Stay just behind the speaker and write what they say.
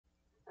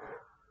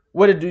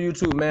What it do,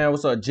 YouTube, man?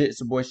 What's up, Jits?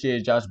 Your boy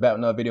Shehatesjosh back with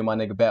another video, my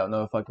nigga. Back with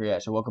another fucking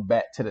reaction. Welcome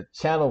back to the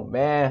channel,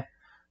 man.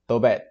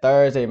 Throwback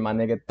Thursday, my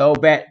nigga.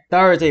 Throwback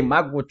Thursday.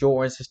 Michael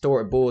Jordan's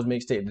historic Bulls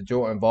mixtape, the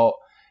Jordan Vault.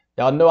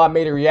 Y'all know I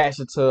made a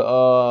reaction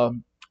to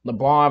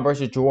LeBron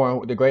versus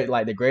Jordan,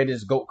 the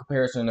greatest GOAT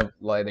comparison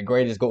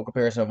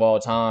of all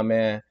time,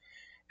 man.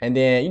 And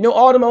then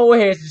all them old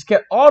heads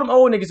all them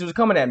old niggas was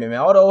coming at me, man.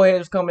 All the old heads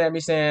was coming at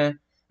me saying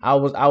I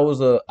was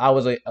a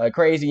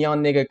crazy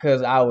young nigga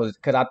because I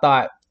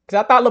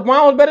thought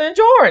LeBron was better than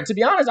Jordan. To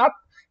be honest, I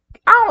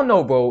don't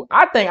know, bro.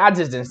 I think I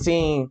just didn't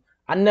seen.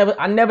 I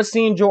never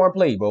seen Jordan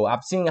play, bro.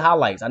 I've seen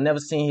highlights. I never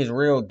seen his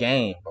real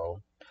game,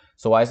 bro.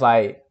 So it's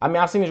like, I mean,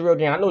 I've seen his real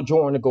game. I know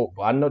Jordan the GOAT,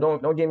 bro. I know.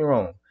 Don't get me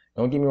wrong.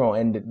 Don't get me wrong.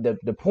 And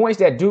the points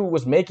that dude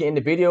was making in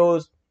the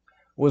videos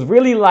was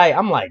really like,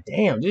 I'm like,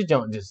 damn, this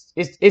junk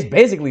it's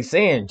basically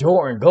saying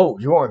Jordan GOAT,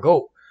 Jordan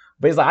GOAT.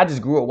 But it's like I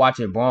just grew up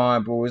watching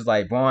Bron, bro. It's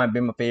like Bron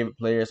been my favorite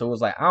player, so it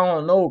was like I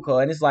don't know,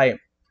 cuz. And it's like,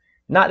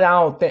 not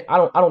that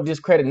I don't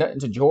discredit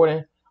nothing to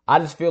Jordan. I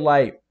just feel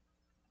like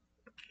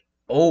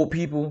old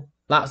people,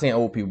 not saying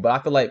old people, but I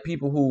feel like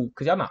people who,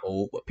 cause y'all not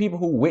old, but people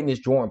who witness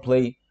Jordan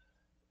play,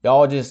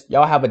 y'all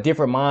have a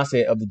different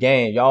mindset of the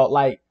game. Y'all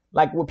like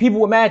with people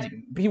with Magic.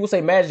 People say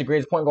Magic's the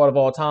greatest point guard of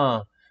all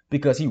time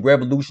because he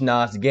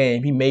revolutionized the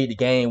game. He made the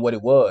game what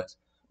it was.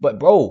 But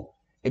bro,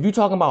 if you're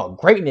talking about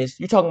greatness,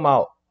 you're talking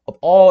about of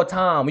all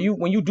time.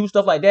 When you do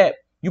stuff like that,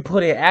 you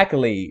put in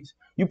accolades.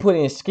 You put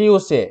in skill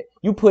set.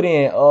 You put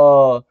in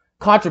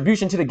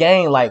contribution to the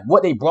game, like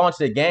what they brought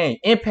to the game.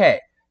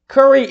 Impact.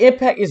 Curry's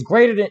impact is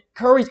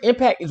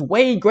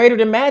way greater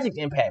than Magic's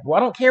impact, bro. I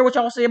don't care what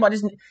y'all say about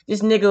this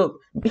nigga.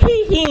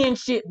 He and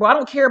shit, bro. I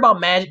don't care about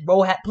Magic,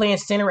 bro, playing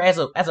center as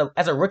a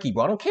rookie,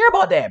 bro. I don't care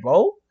about that,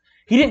 bro.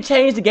 He didn't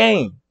change the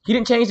game. He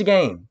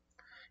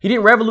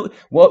didn't revolutionize.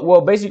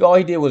 Well, basically all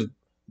he did was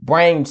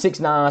bring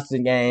 6'9" to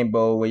the game,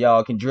 bro, where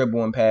y'all can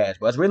dribble and pass.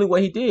 Bro, that's really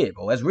what he did,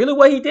 bro. That's really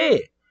what he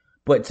did.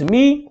 But to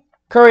me,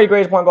 Curry, the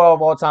greatest point guard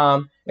of all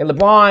time, and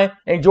LeBron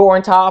and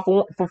Jordan tied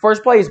for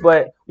first place.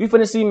 But we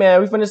finna see, man.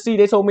 We finna see.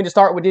 They told me to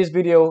start with this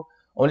video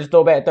on this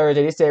Throwback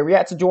Thursday. They said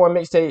react to Jordan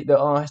mixtape, the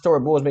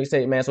historic Bulls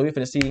mixtape, man. So we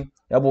finna see.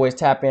 Y'all boys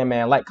tap in,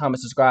 man. Like, comment,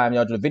 subscribe,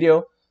 y'all to the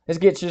video. Let's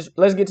get to this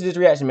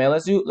reaction, man.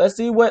 Let's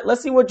see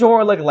what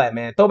Jordan looking like,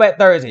 man. Throwback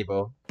Thursday,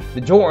 bro.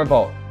 The Jordan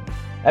Vault.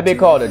 That be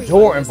called the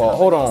Jordan Vault.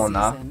 Hold on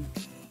now.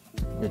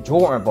 The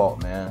Jordan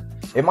Vault, man.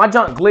 If my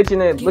junk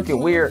glitching and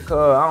looking weird,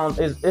 cause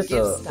it's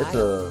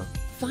a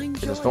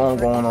storm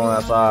going on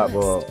outside,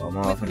 bro.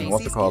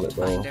 What's it called,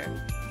 bro?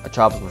 A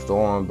tropical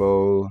storm,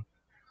 bro.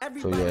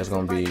 So yeah, it's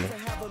gonna be crazy.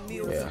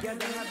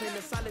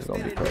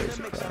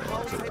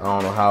 I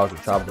don't know how it's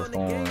a tropical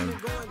storm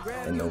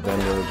in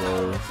November,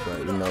 bro. But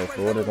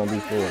Florida's gonna be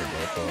Florida,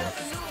 bro.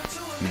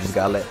 So you just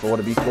gotta let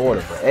Florida be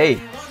Florida. But hey,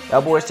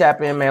 y'all boys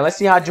tap in, man. Let's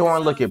see how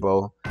Jordan looking,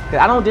 bro. Cause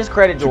I don't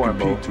discredit Jordan,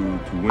 bro.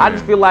 I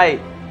just feel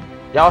like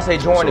y'all say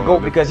Jordan the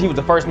GOAT because he was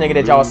the first nigga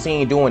that y'all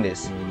seen doing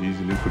this.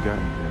 Easily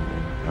forgotten.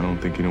 I don't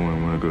think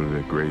anyone want to go to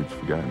their graves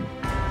forgotten.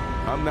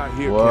 I'm not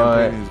here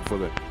campaigning for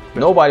the.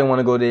 Nobody want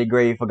to go to their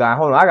grave forgotten.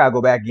 Hold on, I gotta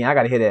go back again. I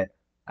gotta hear that.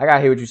 I gotta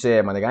hear what you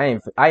said, my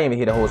nigga. I ain't even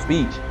hear the whole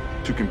speech.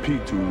 To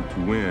compete, to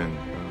win.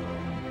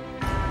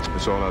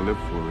 That's all I live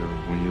for. Really.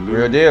 When you lose,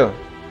 real deal.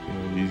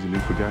 Easily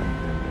forgotten.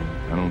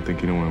 I don't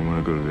think anyone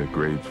want to go to their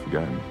graves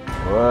forgotten.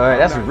 What?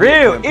 That's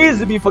real easy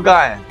to be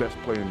forgotten. Best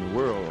player in the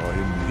world or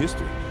in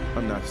history.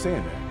 I'm not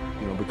saying that.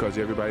 Because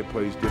everybody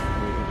plays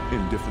differently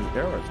in different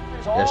eras.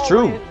 That's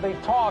true.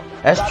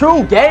 That's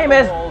true. Game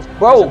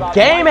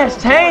has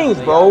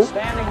changed, bro.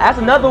 That's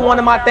another one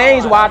of my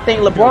things why I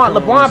think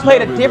LeBron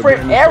played a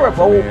different era,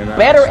 bro.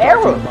 Better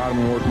era.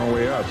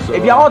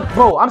 If y'all,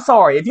 bro, I'm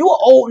sorry. If you an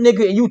old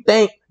nigga and you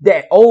think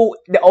that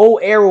the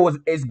old era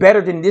is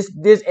better than this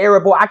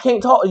era, bro, I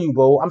can't talk to you,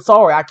 bro. I'm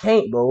sorry. I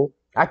can't, bro.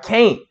 I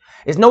can't.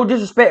 It's no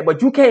disrespect,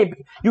 but you can't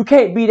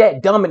be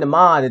that dumb in the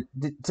mind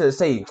to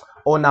say,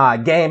 oh nah,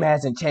 game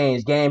hasn't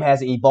changed, game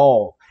hasn't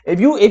evolved. If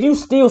you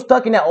still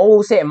stuck in that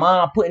old set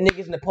mind, putting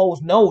niggas in the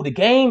post, no, the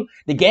game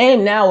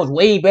now is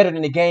way better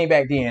than the game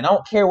back then. I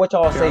don't care what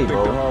y'all say,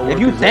 bro. If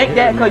you think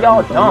that, cause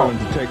y'all dumb.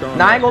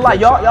 Now I ain't gonna lie,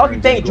 y'all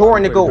can think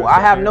Jordan to go. I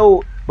have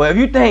no, but if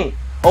you think,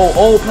 oh,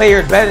 old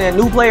players better than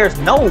new players,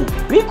 no,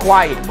 be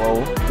quiet, bro.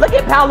 Look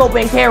at Paolo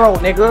Banchero,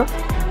 nigga.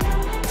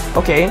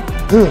 Okay.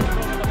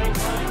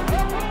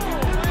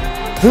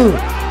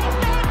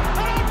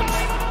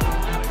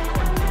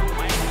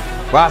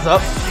 Rise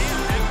up.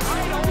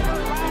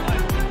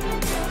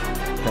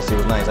 That shit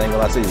was nice. I ain't gonna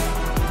lie to you.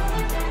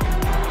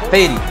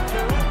 Fady.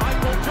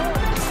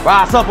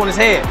 Rise up on his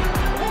head.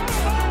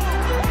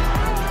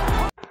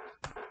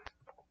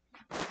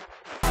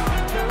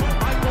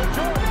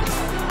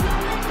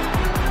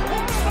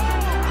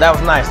 That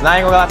was nice. Now I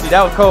ain't gonna lie to you.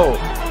 That was cold.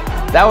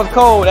 That was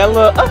cold. That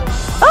little.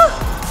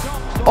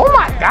 Oh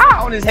my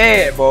God, on his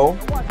head, bro.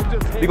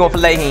 We gonna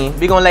lay him.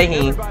 We gonna lay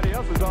him.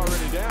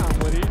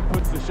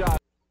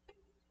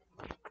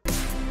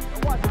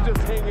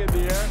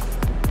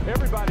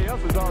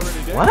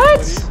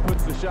 What?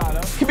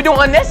 He be doing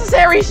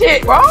unnecessary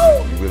shit, bro.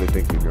 You really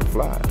think you can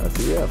fly? I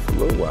said, yeah, for a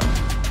little while.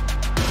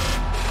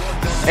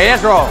 Hey,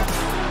 that's wrong.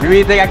 You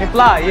really think I can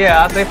fly?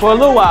 Yeah, I think for a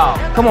little while.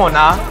 Come on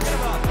now.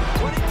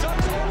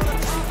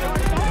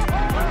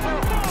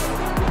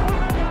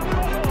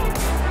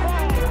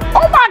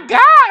 Oh my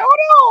God! Hold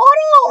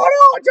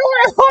on,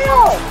 Jordan,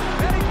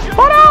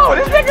 hold on.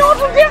 This nigga on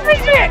some different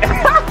shit.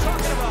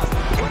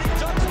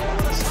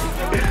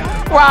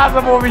 Rise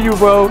up over you,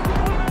 bro.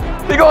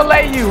 We gonna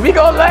lay you. We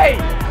gonna lay.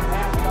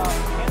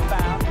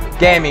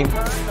 Gammy.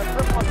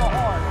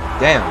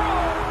 Damn.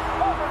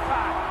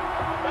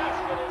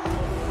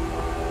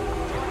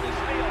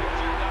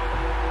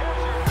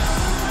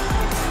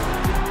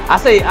 I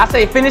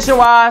say finishing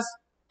wise,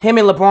 him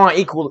and LeBron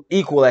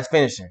equal as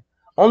finishing.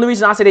 Only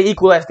reason I say they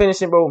equal as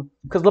finishing, bro,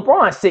 because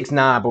LeBron's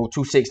 6'9", bro,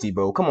 260,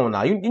 bro. Come on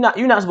now. You're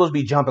not supposed to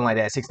be jumping like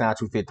that, 6'9",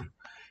 250.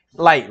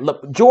 Like,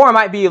 Jordan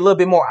might be a little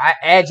bit more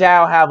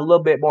agile, have a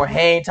little bit more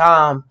hang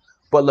time.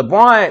 But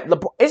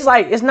LeBron, it's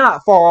like, it's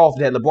not far off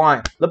that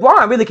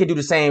LeBron really can do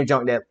the same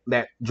junk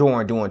that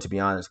Jordan doing, to be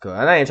honest, cuz.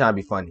 I ain't trying to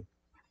be funny.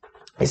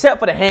 Except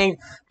for the hang.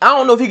 I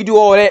don't know if he could do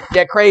all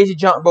that crazy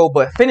junk, bro,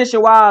 but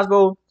finishing wise,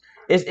 bro,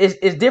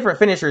 it's different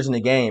finishers in the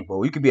game,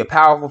 bro. You could be a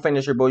powerful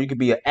finisher, bro. You could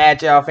be an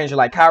agile finisher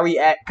like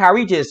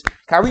Kyrie just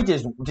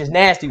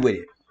nasty with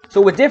it.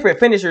 So with different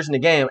finishers in the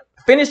game,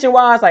 finishing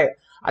wise, like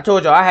I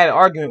told y'all, I had an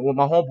argument with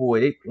my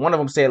homeboy. One of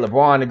them said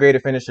LeBron the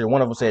greater finisher.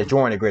 One of them said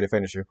Jordan the greater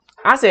finisher.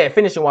 I said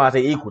finishing wise,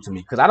 they equal to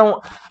me. Because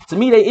to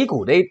me, they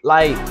equal. They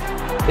like,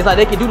 it's like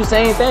they can do the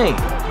same thing.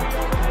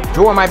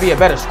 Jordan might be a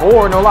better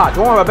scorer, no lie.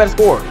 Jordan a better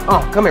scorer.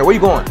 Come here. Where you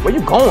going? Where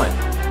you going?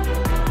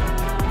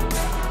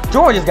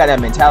 Jordan just got that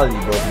mentality,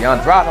 bro. To be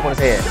honest, right up on his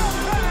head.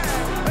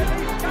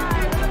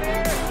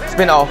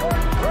 Spin off.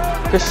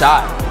 Good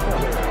shot.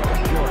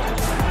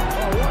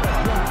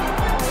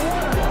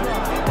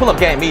 Pull up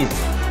game easy.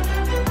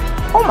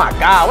 Oh my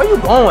God, where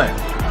you going?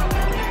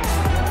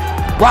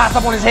 Rise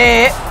up on his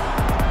head.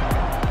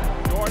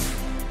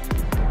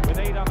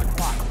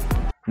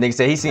 Nigga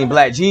said he seen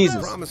Black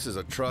Jesus.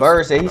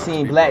 Bird said he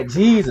seen Black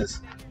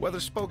Jesus.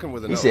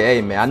 He said,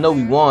 hey man, I know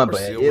we won,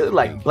 but it looked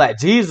like Black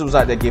Jesus was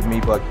out there giving me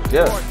buckets.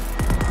 Yeah.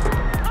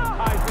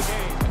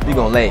 We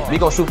gonna lay. We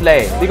gonna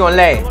souffle. We gonna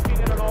lay.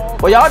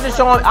 Well, y'all just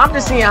showing, I'm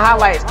just seeing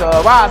highlights to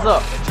rise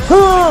up.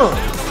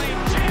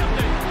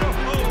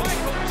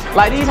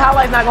 Like, these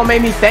highlights not gonna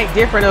make me think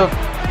different of.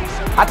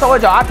 I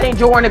told y'all, I think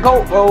Jordan the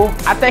GOAT, bro.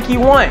 I think he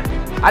won.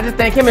 I just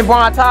think him and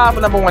Bron tied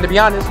for #1, to be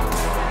honest.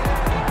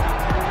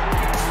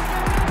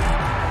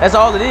 That's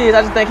all it is.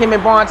 I just think him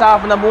and Bron tied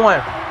for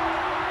 #1.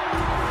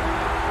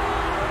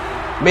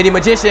 Midi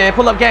Magician,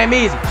 pull up game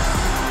easy.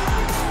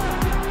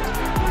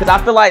 Because I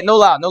feel like, no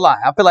lie.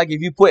 I feel like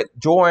if you put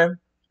Jordan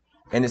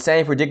in the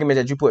same predicament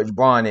that you put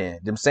Bron in,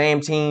 them same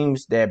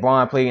teams that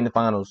Bron played in the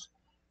finals,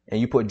 and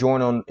you put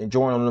Jordan on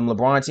them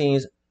LeBron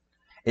teams,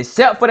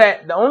 except for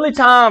that, the only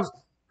times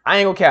I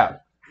ain't gonna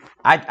cap,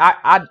 I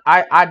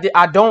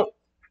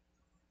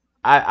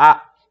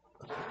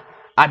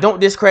don't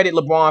discredit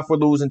LeBron for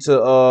losing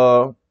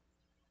to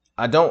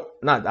I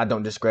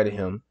don't discredit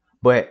him,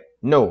 but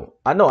no,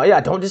 I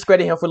don't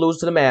discredit him for losing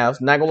to the Mavs.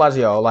 Not gonna lie to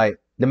y'all, like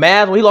the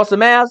Mavs, when he lost to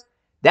the Mavs,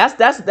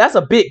 that's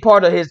a big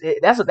part of his.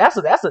 That's an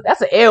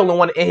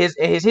L in his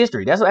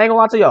history. That's what I ain't gonna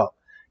lie to y'all.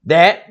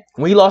 That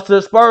when he lost to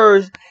the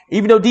Spurs,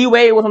 even though D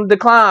Wade was on the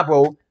decline,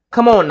 bro.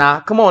 Come on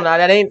now.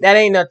 That ain't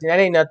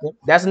nothing.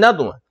 That's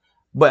another one.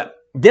 But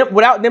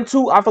without them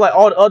two, I feel like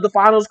all the other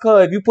finals,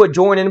 cuz if you put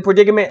Jordan in the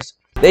predicaments,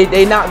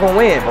 they not gonna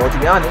win, bro. To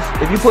be honest,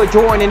 if you put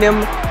Jordan in them,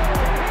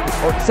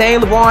 or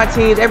same LeBron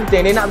teams,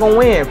 everything, they not gonna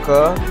win,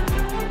 cuz.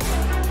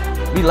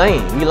 We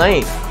lame.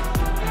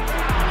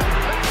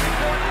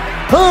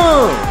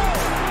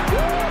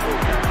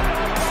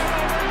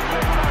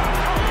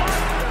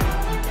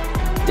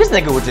 This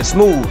nigga was just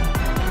smooth.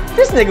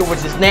 This nigga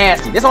was just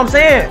nasty. That's what I'm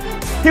saying.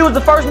 He was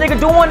the first nigga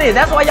doing this.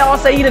 That's why y'all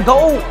say he the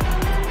GOAT.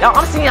 Y'all,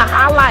 I'm seeing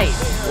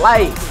highlights.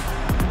 Like,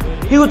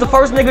 he was the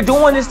first nigga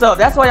doing this stuff.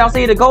 That's why y'all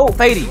say he the GOAT.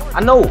 Fady,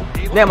 I know.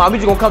 Damn, we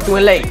just gonna come through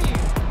and late.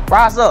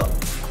 Rise up.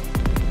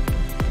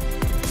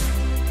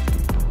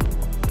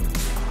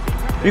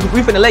 We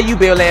finna lay you,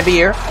 Bill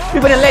Lambier. We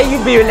finna lay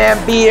you, Bill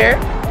Lambier.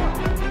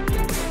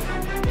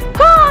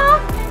 Huh?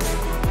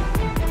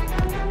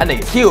 That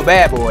nigga killed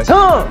Bad Boys.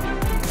 Huh?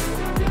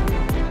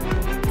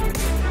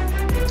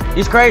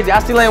 He's crazy. I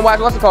still ain't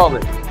watched what's it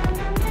called.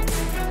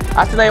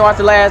 I still ain't watched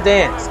The Last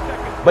Dance.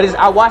 But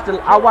I watched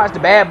the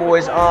Bad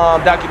Boys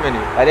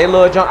documentary. Like they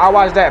little junk. I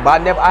watched that,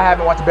 but I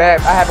haven't watched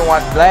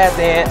The Last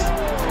Dance.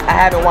 I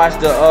haven't watched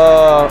the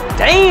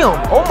damn.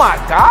 Oh my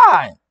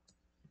God.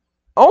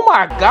 Oh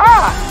my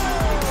God.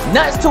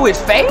 Nuts to his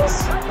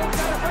face?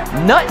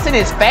 Nuts in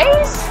his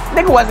face?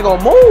 Nigga wasn't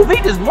gonna move. He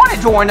just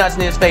wanted Jordan nuts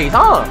in his face,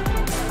 huh?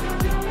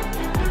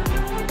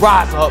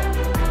 Rise up.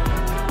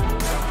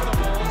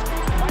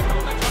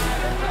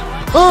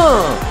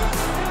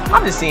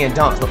 I'm just seeing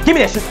dunks. Look, give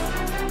me that shit.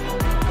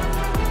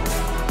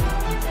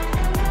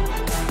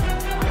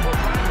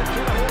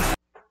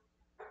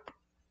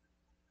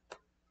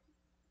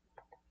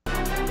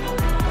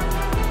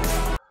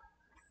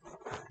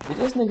 Did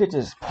this nigga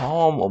just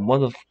palm a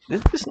mother?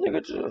 This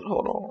nigga just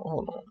hold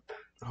on.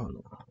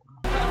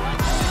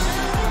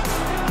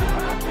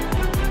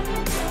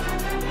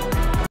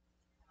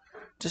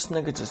 This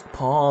nigga just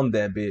palmed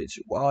that bitch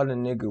while the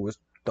nigga was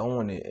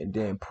throwing it and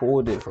then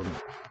pulled it from it.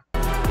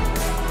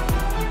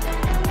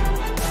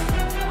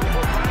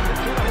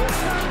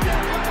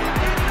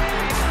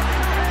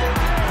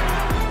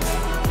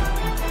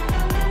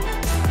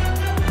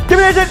 Give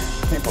me that shit!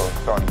 People are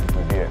starting to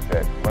forget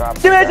that when I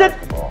play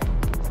basketball,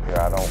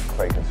 I don't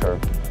play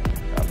conservative.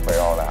 I play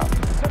all out.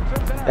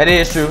 That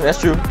is true. That's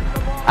true.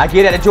 I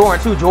get that at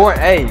Jordan too. Jordan,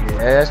 hey, yeah,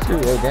 that's true.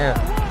 Hey, damn.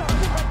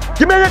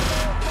 Give me that!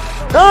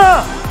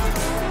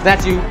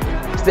 That's you.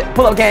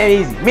 Pull up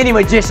game easy. Mini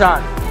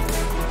magician.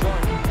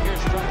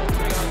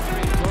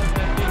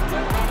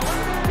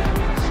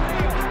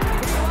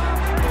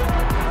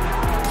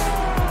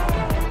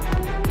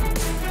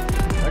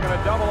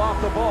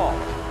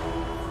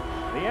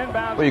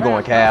 Where you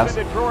going, Cavs?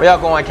 Where y'all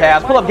going,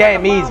 Cavs? Pull up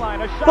game easy.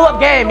 Pull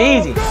up game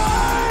easy.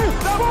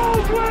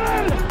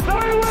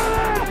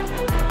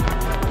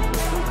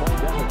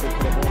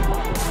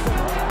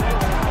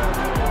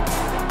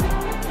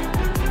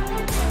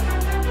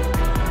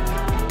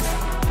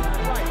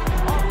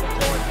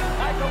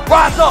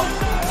 Rise up.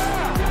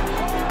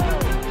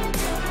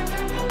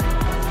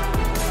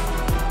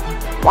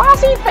 Why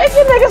is he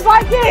faking niggas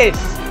like this?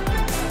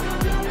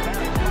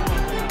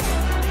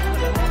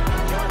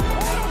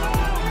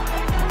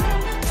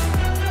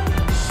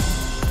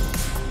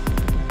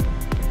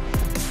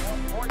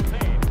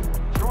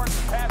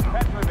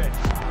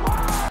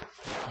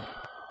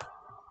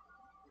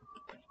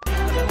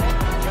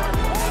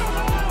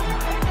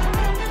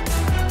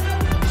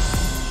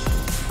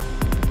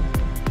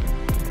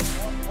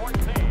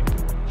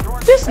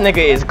 This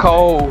nigga is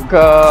cold,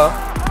 cuz.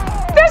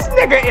 This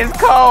nigga is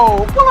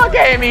cold. Pull up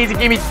game easy.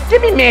 Give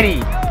me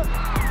midi.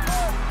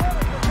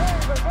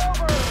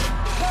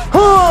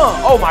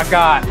 Oh my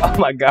god. Oh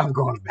my god. I'm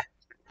going back.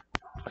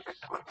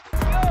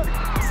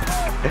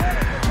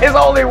 It's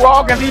only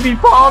wrong because he be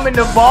palming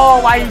the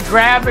ball while he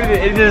grabbing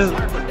it. It just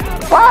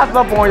flies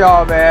up on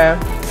y'all, man.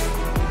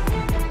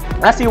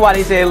 I see why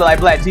they say it look like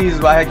Black Jesus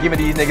by giving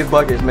these niggas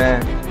buckets,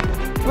 man.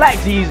 Black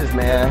Jesus,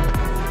 man.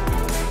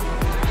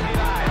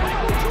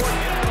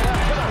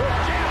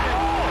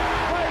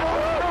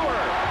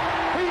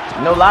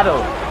 No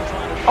lotto.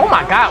 Oh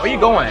my god, where you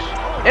going?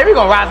 There we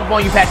gonna rise up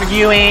on you, Patrick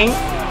Ewing.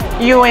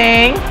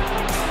 Ewing.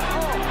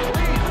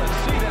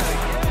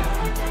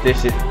 This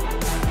shit.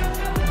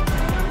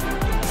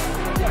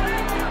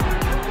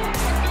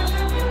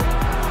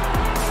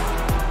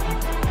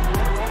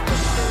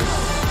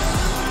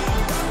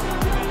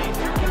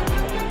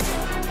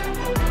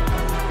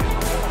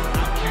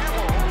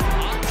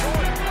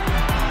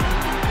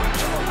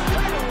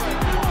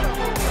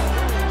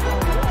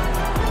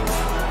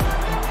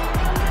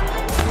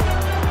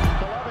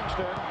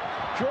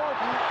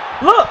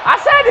 Look, I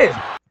said this.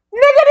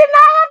 Nigga did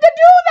not have to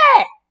do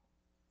that.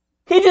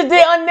 He just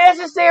did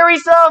unnecessary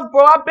stuff,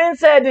 bro. I've been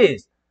said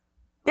this.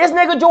 This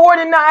nigga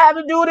Jordan did not have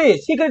to do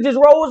this. He could have just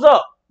rose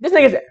up. This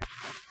nigga said.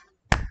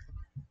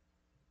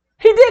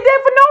 He did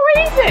that for no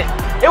reason.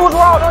 It was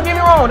wrong. Don't get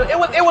me wrong.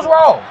 It was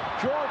wrong.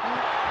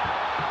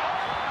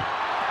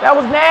 That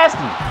was nasty.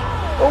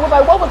 It was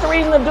like, what was the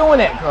reason of doing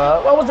that,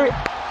 cuz? What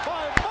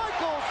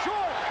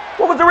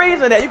was the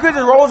reason of that? You could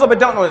just rose up and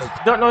dunk on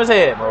his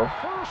head, bro.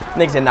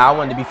 Nigga said, nah, I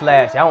wanted to be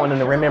flashy. I want them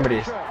to remember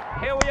this.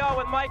 Here we are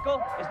with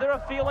Michael. Is there a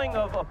feeling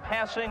of a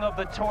passing of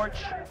the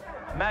torch,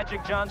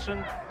 Magic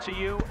Johnson, to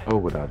you? Oh,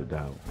 without a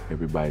doubt.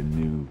 Everybody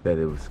knew that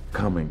it was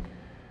coming.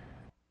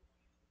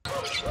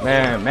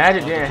 Man,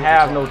 Magic didn't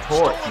have no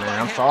torch, man.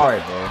 I'm sorry,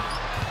 bro.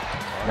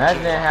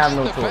 Magic didn't have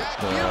no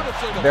torch, man.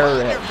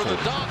 Bird had the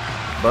torch.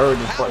 Bird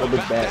just fucked up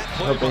his back,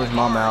 helping his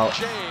mom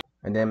out.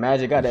 And then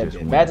Magic got that.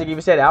 Magic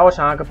even said, I was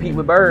trying to compete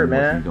with Bird,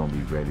 man. He's gonna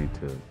be ready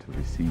to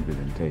receive it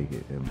and take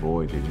it. And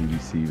boy, did he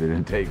receive it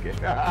and take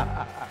it.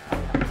 I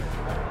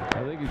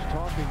think he's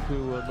talking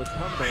to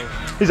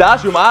Matumbo. He's I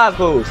shoot my eyes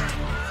closed. You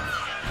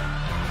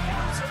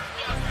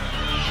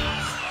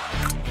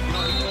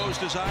know, he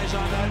closed his eyes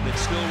on that, but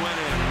still went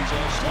in. He's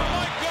all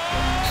smile.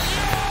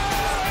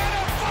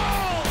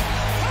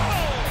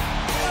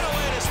 What a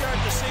way to start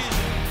the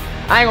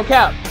season. I ain't gonna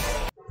cap.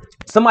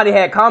 Somebody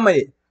had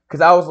commented. Because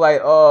I was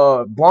like,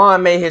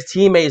 Bron made his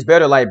teammates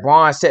better. Like,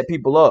 Bron set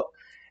people up.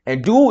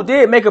 And dude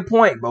did make a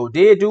point, bro.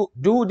 Dude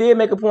did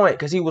make a point.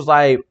 Because he was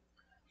like,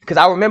 because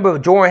I remember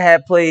Jordan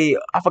had played,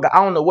 I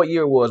don't know what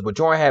year it was, but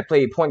Jordan had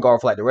played point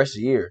guard for like the rest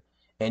of the year.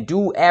 And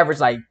dude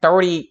averaged like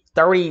 30,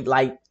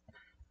 like,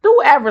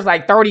 dude averaged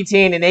like 30,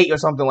 10, and 8 or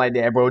something like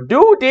that, bro.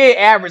 Dude did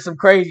average some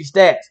crazy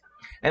stats.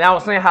 And I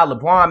was saying how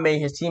LeBron made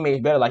his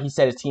teammates better. Like, he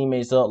set his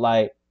teammates up.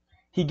 Like,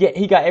 he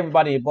got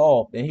everybody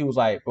involved. And he was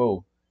like,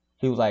 bro.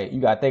 He was like, you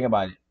gotta think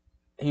about it.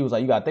 He was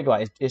like, you gotta think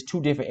about it. It's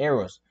two different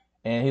eras.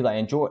 And he's like,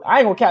 in Jordan, I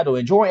ain't gonna count though.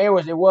 In Jordan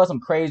eras, there was some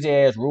crazy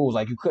ass rules.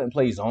 Like you couldn't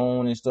play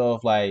zone and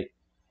stuff. Like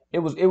it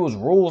was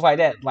rules like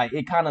that. Like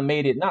it kind of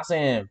made it. Not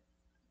saying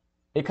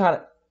it kind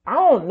of. I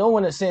don't know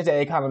in the sense that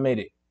it kind of made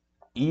it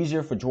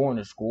easier for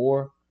Jordan to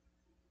score,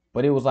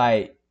 but it was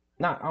like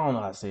not. I don't know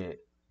how to say it.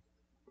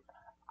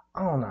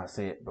 I don't know how to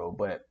say it, bro,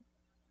 but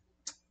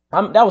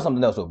that was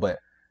something else, though. But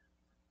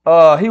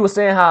he was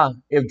saying how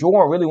if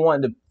Jordan really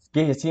wanted to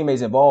get his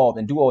teammates involved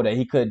and do all that,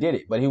 he could have did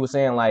it. But he was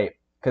saying like,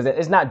 because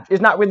it's not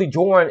really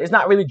Jordan. It's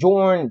not really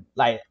Jordan.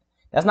 Like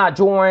that's not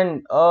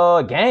Jordan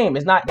game.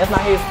 That's not his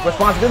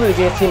responsibility to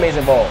get his teammates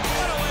involved.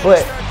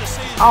 But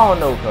I don't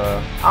know, cuz.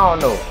 I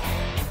don't know.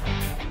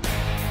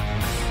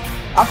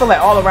 I feel like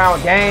all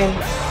around game.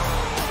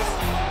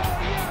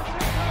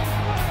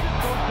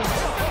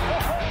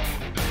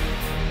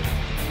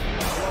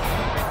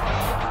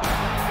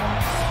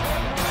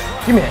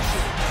 Give me that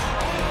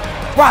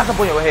shit. Rise up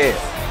on your head.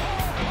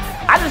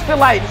 I just feel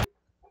like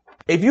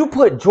if you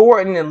put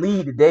Jordan in the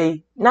lead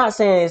today, not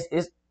saying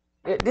this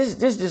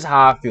is just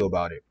how I feel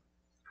about it.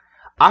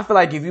 I feel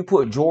like if you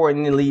put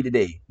Jordan in the lead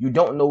today, you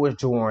don't know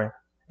it's Jordan,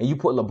 and you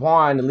put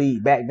LeBron in the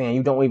lead back then,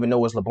 you don't even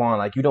know it's LeBron.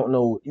 Like you don't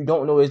know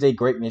is their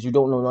greatness. You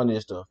don't know none of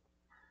this stuff.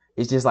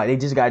 It's just like they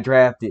just got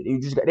drafted.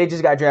 They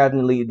just got drafted in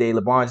the lead today.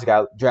 LeBron just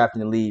got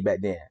drafted in the lead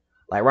back then,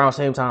 like around the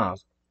same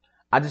times.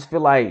 I just feel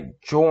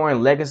like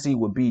Jordan's legacy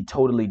would be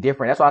totally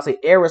different. That's why I say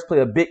eras play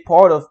a way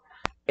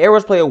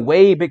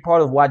big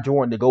part of why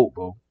Jordan the GOAT,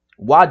 bro.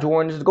 Why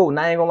Jordan is the GOAT. And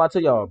I ain't gonna lie to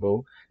y'all,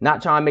 bro.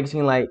 Not trying to make it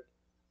seem like,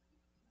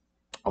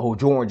 oh,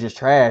 Jordan just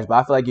trash. But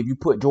I feel like if you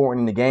put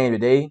Jordan in the game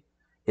today,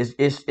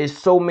 it's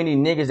so many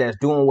niggas that's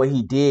doing what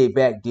he did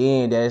back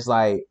then that it's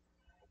like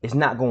it's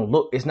not gonna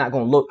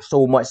look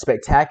so much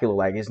spectacular.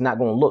 Like it's not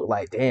gonna look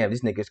like, damn,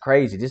 this nigga's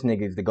crazy. This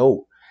nigga's the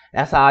GOAT.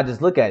 That's how I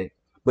just look at it.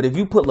 But if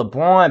you put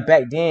LeBron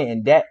back then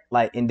in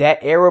that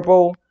era,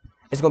 bro,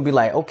 it's gonna be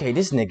like, okay,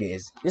 this nigga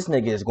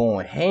is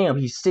going ham.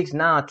 He's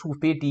 6'9",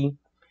 250.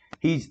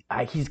 He's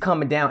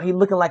coming down. He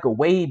looking like a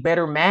way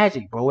better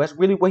Magic, bro. That's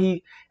really what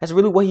he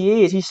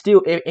is. He's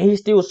still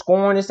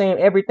scoring the same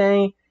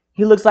everything.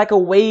 He looks like a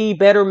way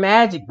better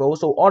Magic, bro.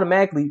 So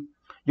automatically,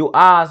 your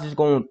eyes just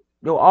going.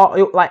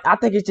 Like I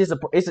think it's just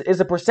it's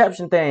a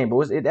perception thing,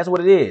 bro. That's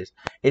what it is.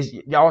 It's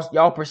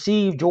y'all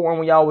perceive Jordan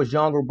when y'all was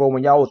younger, bro.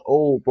 When y'all was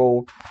old,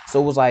 bro.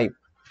 So it was like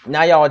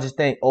now y'all just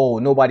think, oh,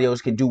 nobody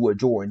else can do what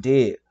Jordan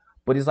did.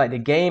 But it's like the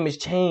game has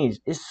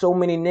changed. It's so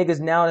many niggas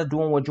now that's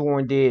doing what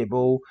Jordan did,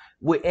 bro.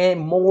 With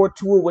and more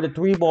to it with a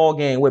 3-ball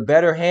game with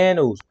better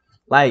handles.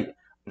 Like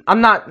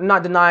I'm not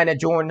denying that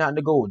Jordan not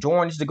the GOAT.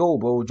 Jordan is the GOAT,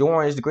 bro.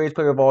 Jordan is the greatest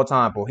player of all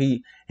time, bro.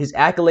 His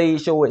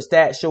accolades show it,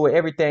 stats show it,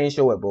 everything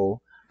show it, bro.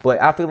 But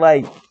I feel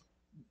like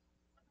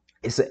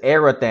it's an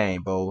era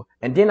thing, bro.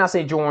 And then I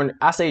say Jordan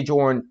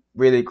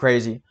really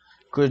crazy.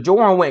 Because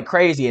Jordan went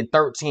crazy in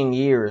 13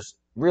 years.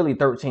 Really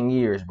 13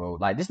 years, bro.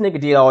 Like, this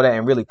nigga did all that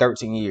in really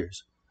 13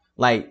 years.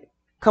 Like,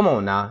 come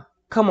on now.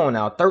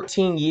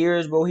 13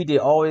 years, bro. He did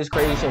all this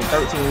crazy shit in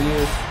 13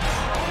 years.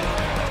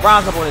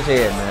 Rise up on his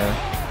head,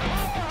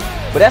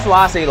 man. But that's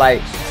why I say,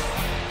 like,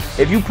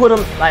 if you put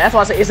him, like, that's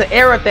why I say it's an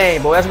era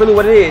thing, bro. That's really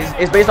what it is.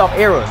 It's based off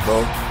eras, bro.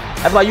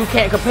 That's why you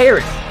can't compare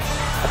it.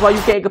 That's why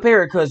you can't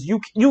compare it, because you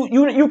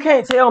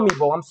can't tell me,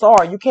 bro. I'm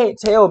sorry. You can't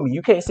tell me.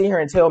 You can't sit here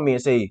and tell me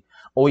and say,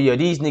 oh, yeah,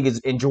 these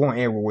niggas in Jordan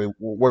era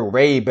were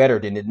way better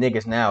than the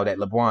niggas now that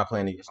LeBron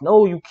playing against.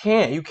 No, you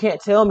can't. You can't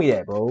tell me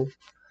that, bro.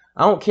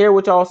 I don't care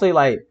what y'all say.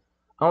 Like,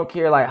 I don't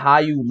care, like, how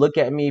you look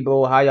at me,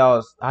 bro.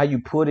 How you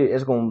put it.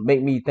 It's going to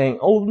make me think,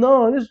 oh,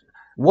 no,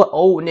 what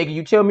old nigga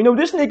you tell me? No,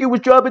 this nigga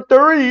was dropping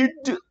 30.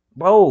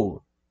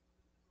 Bro.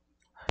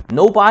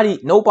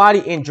 Nobody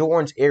in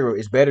Jordan's era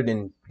is better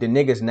than the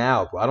niggas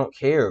now, bro. I don't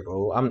care,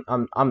 bro.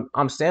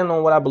 I'm standing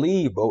on what I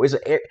believe, bro.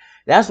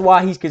 That's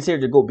why he's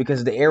considered the GOAT, because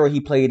of the era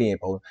he played in,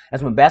 bro.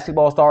 That's when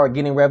basketball started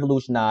getting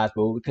revolutionized,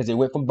 bro. Because it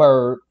went from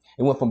Bird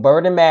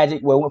and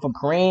Magic, well, it went from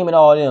Kareem and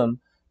all them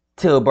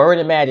to Bird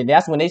and Magic.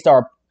 That's when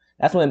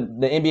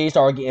the NBA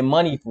started getting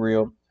money for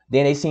real.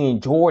 Then they seen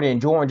Jordan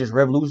just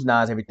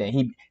revolutionized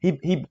everything.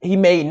 He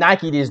made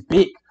Nike this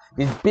big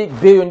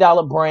 $1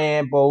 billion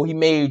brand, bro. He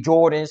made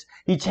Jordans.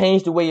 He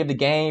changed the way of the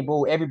game,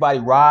 bro. Everybody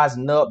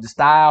rising up, the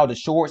style, the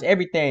shorts,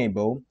 everything,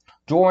 bro.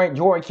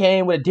 Jordan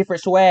came with a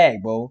different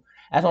swag, bro.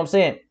 That's what I'm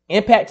saying.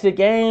 Impact to the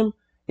game,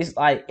 it's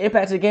like,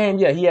 impact to the game,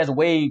 yeah, he has a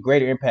way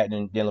greater impact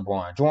than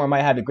LeBron. Jordan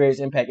might have the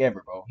greatest impact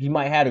ever, bro. He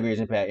might have the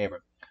greatest impact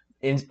ever.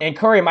 And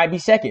Curry might be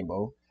second,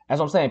 bro. That's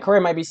what I'm saying. Curry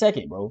might be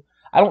second, bro.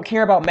 I don't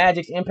care about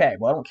Magic's impact,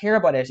 bro. I don't care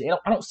about that shit.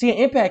 I don't see an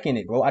impact in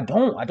it, bro. I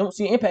don't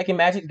see an impact in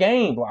Magic's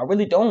game, bro. I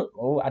really don't,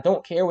 bro. I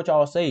don't care what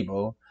y'all say,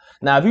 bro.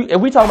 Now, if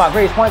we talk about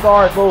greatest point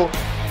guards, bro,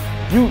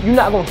 you're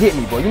not gonna get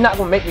me, bro. You're not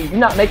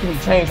making me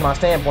change my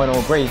standpoint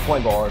on greatest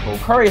point guard, bro.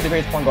 Curry is the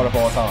greatest point guard of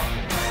all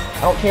time.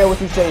 I don't care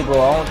what you say,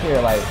 bro. I don't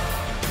care. Like,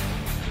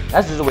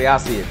 that's just the way I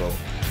see it, bro.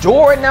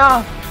 Jordan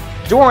now,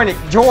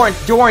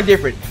 Jordan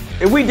different.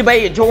 If we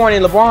debate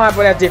Jordan and LeBron,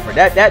 bro, that's different.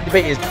 That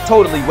debate is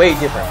totally way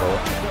different, bro.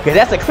 Because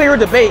that's a clear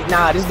debate.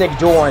 Nah, this nigga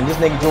Jordan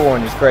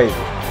is crazy.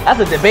 That's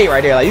a debate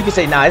right there. Like, you can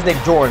say, nah, this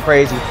nigga Jordan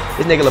crazy.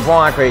 This nigga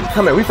LeBron crazy.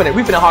 Come here, we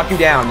finna hawk you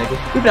down,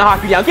 nigga. We finna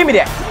hawk you down. Give me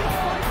that.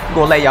 We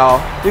gonna lay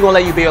y'all. We gonna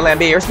let you Bill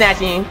Lambert.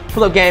 Snatching.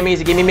 Pull up game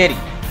easy. Give me midi.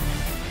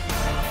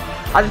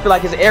 I just feel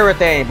like it's an era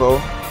thing, bro.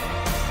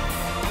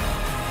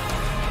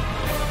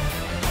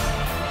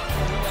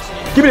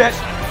 Give me that.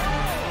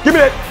 Give me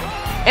that.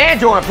 And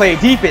Jordan played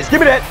defense. Give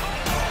me that.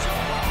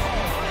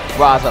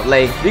 Rise up,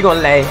 lay. We gonna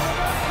lay.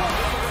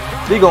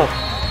 We gonna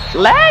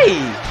lay.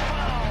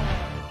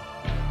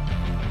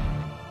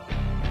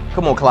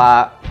 Come on,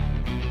 Clyde.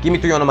 Give me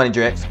 3 on the money,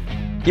 Drex.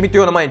 Give me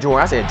 3 on the money,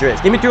 Jordan. I said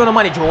Drex. Give me 3 on the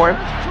money, Jordan.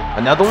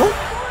 Another one?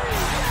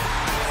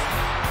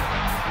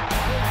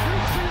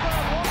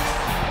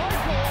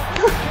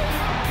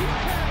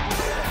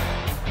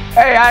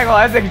 Hey, I ain't gonna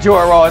lie, that nigga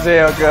Jordan raw as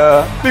hell,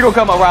 cuz. We gonna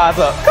come and rise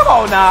up. Come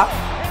on now.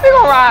 We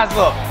gonna rise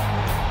up.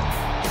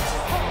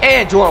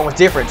 And Jordan was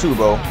different too,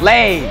 bro.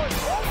 Lay.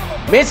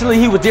 Mentally,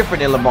 he was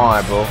different than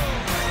LeBron, bro.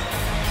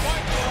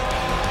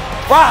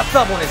 Rise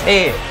up on his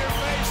head.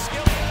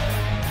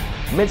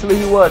 Mentally,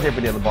 he was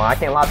different than LeBron. I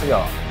can't lie to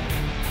y'all.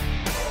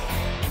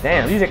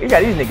 Damn, you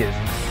got these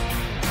niggas.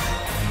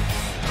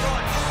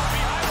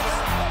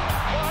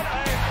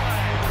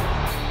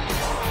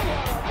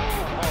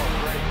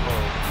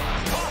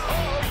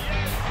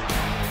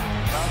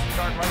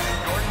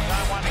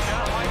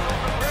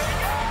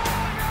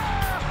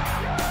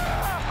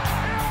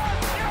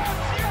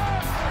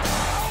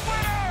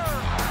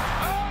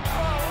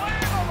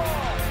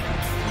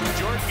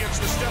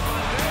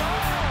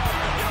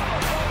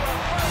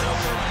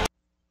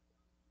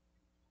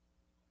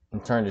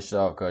 Turn this shit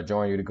off, cuz.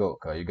 Jordan, you the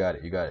GOAT, cuz. You got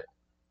it, you got it.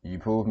 You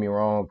proved me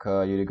wrong,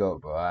 cuz. You the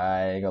GOAT, bro.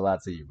 I ain't gonna lie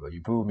to you, bro.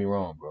 You proved me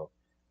wrong, bro.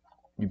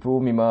 You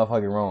proved me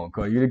motherfucking wrong,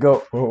 cuz. You the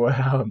GOAT, bro.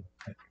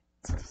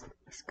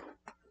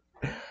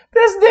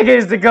 This nigga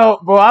is the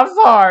GOAT, bro. I'm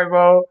sorry,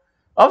 bro.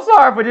 I'm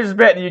sorry for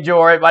disrespecting you,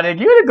 Jordan. My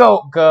nigga, you the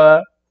GOAT,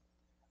 cuz.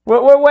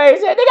 What way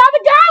is that? Nigga, I'm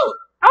the GOAT.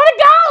 I'm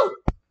the GOAT.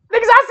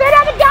 Niggas, I said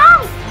I'm the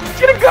GOAT.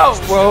 You the GOAT,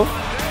 bro.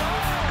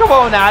 Come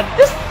on now.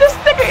 This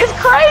nigga is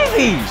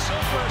crazy.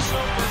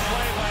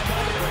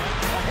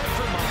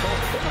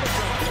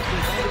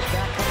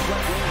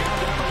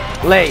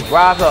 Lay,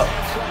 rise up.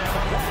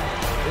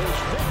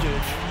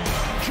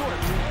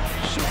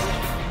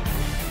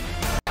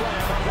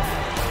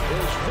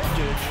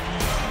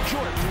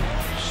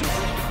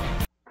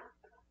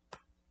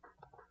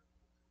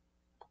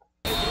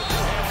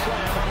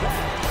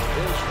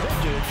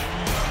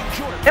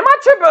 Am I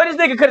tripping? This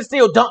nigga could have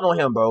still dunked on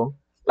him, bro.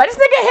 Like, this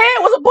nigga head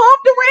was above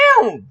the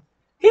rim.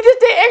 He just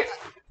did.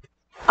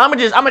 I'm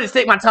gonna just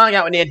stick my tongue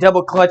out and then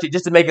double clutch it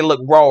just to make it look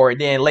raw and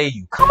then lay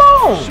you. Come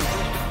on.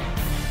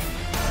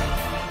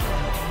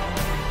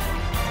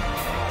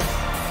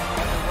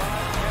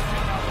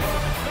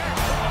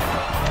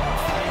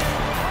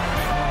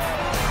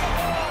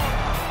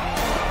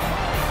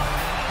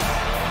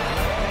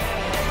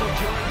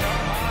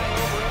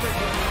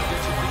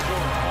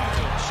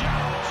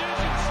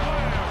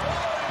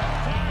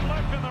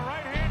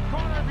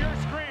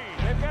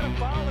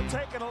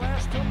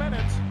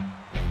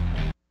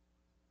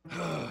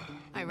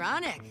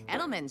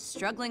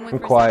 Struggling with I'm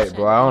quiet,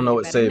 bro. I don't know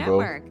what to say,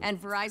 bro.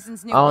 And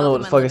Verizon's new I don't know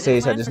what the fuck to say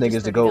except this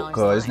nigga's the GOAT,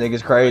 cause this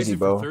nigga's crazy,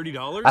 bro.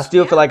 I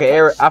still feel like an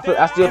error.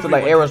 I still feel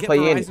like errors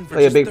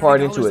play a big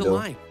part into it,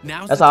 though.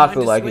 That's how I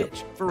feel like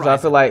it. Cause I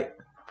feel like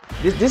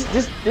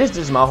this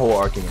is my whole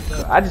argument.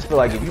 I just feel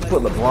like if you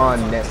put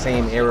LeBron in that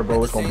same era,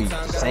 bro, it's gonna be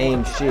the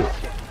same shit.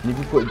 And if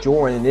you put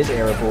Jordan in this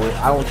era, bro,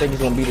 I don't think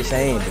it's gonna be the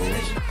same, bro.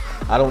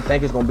 I don't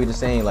think it's gonna be the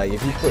same. Like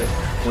if you put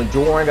if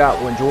Jordan got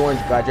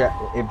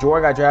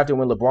drafted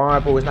when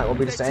LeBron, bro, it's not gonna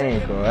be the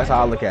same, bro. That's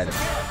how I look at it.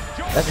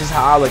 That's just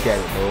how I look at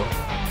it, bro.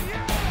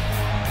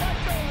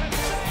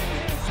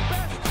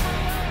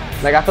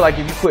 Like I feel like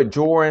if you put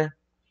Jordan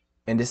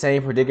in the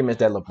same predicaments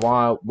that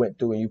LeBron went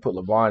through, and you put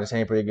LeBron in the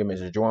same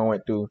predicaments that Jordan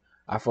went through,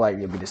 I feel like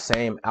it'd be the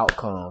same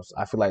outcomes.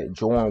 I feel like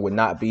Jordan would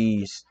not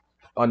be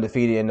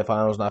undefeated in the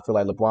finals, and I feel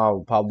like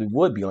LeBron probably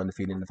would be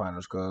undefeated in the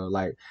finals, cause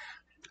like.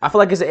 I feel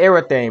like it's an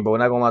era thing, bro.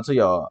 Not gonna lie to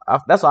y'all.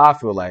 That's what I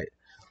feel like,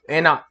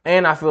 and I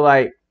feel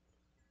like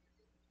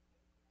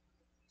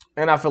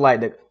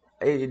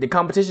the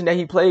competition that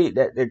he played,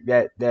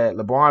 that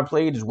LeBron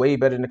played, is way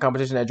better than the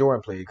competition that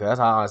Jordan played. Cause that's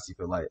how I honestly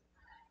feel like.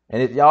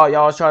 And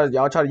y'all try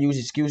to use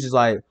excuses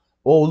like,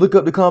 oh, look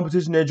up the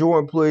competition that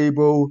Jordan played,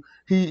 bro.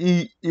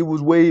 It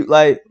was way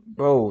like,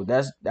 bro.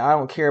 I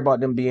don't care about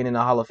them being in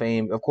the Hall of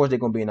Fame. Of course they're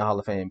gonna be in the Hall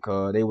of Fame,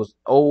 cause they was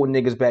old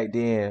niggas back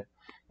then.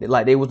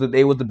 Like they was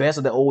the best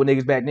of the old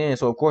niggas back then,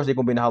 so of course they're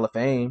gonna be in the Hall of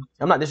Fame.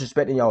 I'm not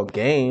disrespecting y'all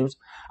games.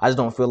 I just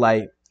don't feel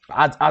like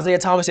Isaiah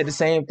Thomas said the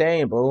same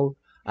thing, bro.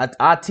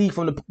 IT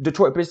from the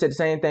Detroit Pistons said the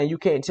same thing. You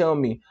can't tell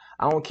me.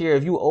 I don't care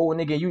if you old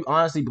nigga, you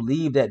honestly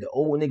believe that the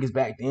old niggas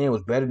back then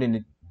was better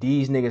than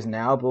these niggas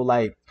now, bro.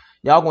 Like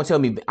y'all gonna tell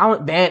me I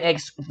don't Van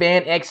X.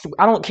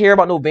 I don't care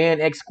about no Van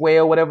X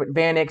Square, whatever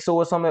Van XO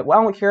or something. Well,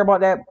 I don't care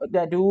about that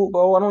dude,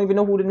 bro. I don't even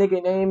know who the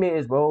nigga name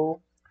is,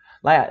 bro.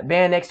 Like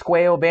Van X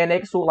Quail, Van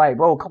X, like,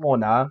 bro, come on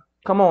now.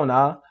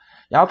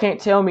 Y'all can't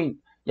tell me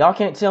it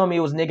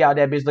was nigga out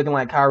that bitch looking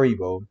like Kyrie,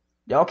 bro.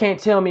 Y'all can't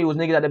tell me it was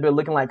niggas out that bitch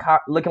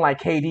looking like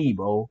KD,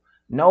 bro.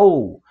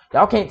 No.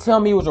 Y'all can't tell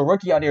me it was a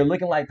rookie out there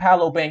looking like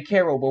Paolo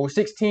Banchero, bro.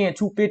 6'10",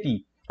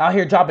 250. Out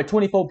here dropping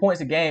 24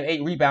 points a game,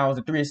 8 rebounds,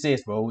 and 3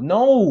 assists, bro.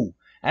 No.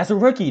 As a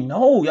rookie,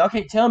 no. Y'all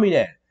can't tell me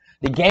that.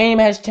 The game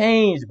has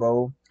changed,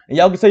 bro. And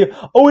y'all can say,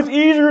 oh, it's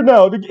easier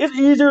now. It's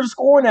easier to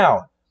score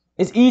now.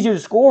 It's easier to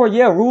score.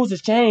 Yeah, rules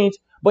has changed.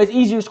 But it's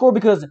easier to score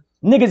because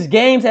niggas'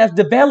 games has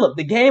developed.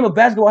 The game of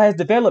basketball has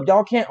developed.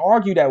 Y'all can't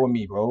argue that with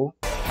me, bro.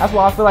 That's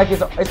why I feel like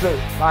it's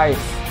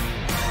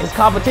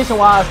competition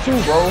wise too,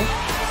 bro.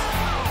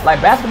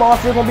 Like basketball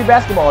still gonna be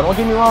basketball. Don't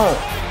get me wrong.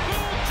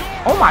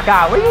 Oh my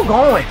God, where you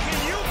going?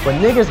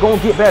 But niggas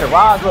gonna get better.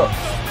 Rise up.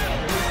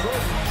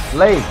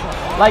 Lay.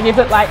 Like if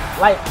it like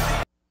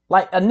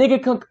a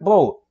nigga can,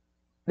 bro.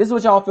 This is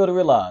what y'all feel to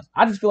realize.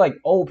 I just feel like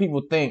old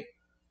people think.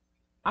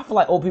 I feel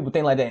like old people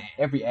think like that in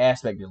every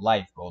aspect of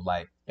life, bro.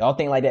 Like y'all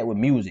think like that with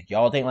music.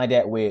 Y'all think like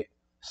that with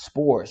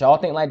sports. Y'all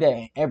think like that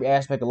in every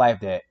aspect of life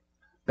that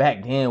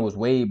back then was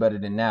way better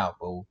than now,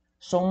 bro.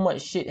 So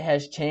much shit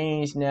has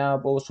changed now,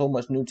 bro. So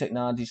much new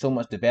technology, so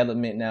much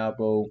development now,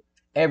 bro.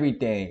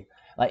 Everything.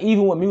 Like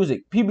even with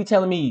music, people be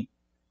telling me,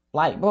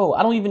 like, bro,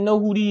 I don't even know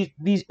who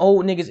these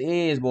old niggas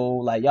is, bro.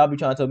 Like y'all be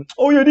trying to tell me,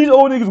 oh yeah, these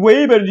old niggas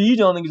way better than these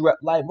young niggas rap.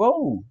 Like,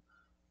 bro,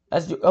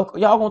 that's y'all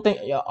gonna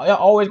think y'all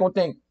always gonna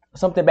think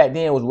something back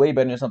then was way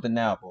better than something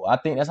now, bro. I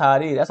think that's how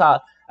it is. That's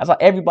how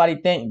everybody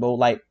think, bro.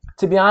 Like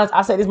to be honest,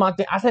 I said this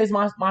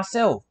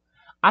myself.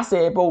 I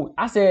said, bro,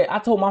 I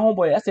told my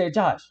homeboy, I said,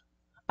 Josh.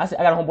 I said,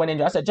 I got a homeboy named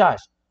Josh. I said, Josh,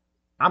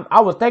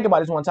 I was thinking about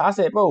this one time. I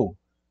said, bro,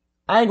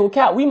 I ain't gonna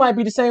count. We might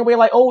be the same way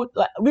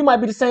we might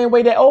be the same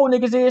way that old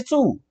niggas is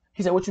too.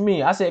 He said, what you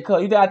mean? I said,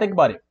 cuz, you gotta think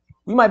about it.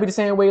 We might be the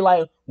same way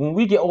like when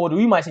we get older,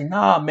 we might say,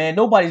 nah, man,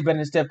 nobody's better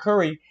than Steph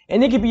Curry.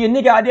 And it could be a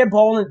nigga out there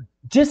balling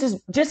just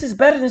as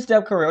better than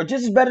Steph Curry or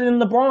just as better than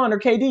LeBron or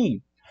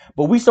KD.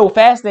 But we so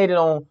fascinated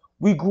on,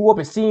 we grew up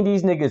and seeing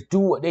these niggas do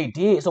what they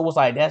did. So it's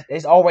like,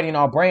 it's already in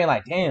our brain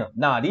like, damn,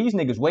 nah, these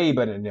niggas way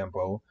better than them,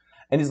 bro.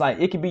 And it's like,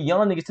 it could be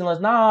young niggas telling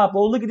us, nah,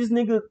 bro, look at this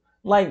nigga.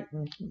 Like,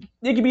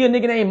 it could be a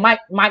nigga named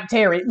Mike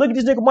Terry. Look at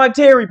this nigga Mike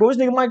Terry, bro. This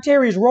nigga Mike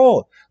Terry is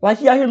raw. Like,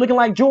 he out here looking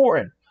like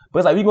Jordan. But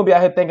it's like, we gonna be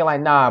out here thinking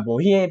like, nah, bro,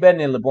 he ain't better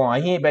than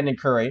LeBron. He ain't better than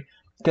Curry.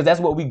 Because that's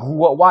what we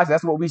grew up watching.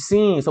 That's what we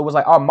seen. So it's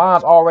like, our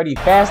minds already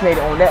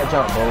fascinated on that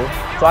jump, bro.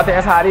 So I think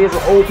that's how it is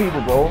with old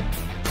people, bro.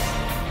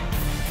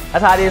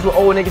 That's how it is with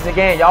old niggas in the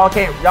game. Y'all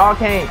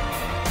can't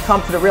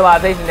come to the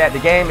realization that the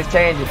game is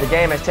changing. The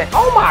game has changed.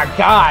 Oh my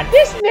God,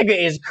 this nigga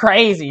is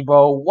crazy,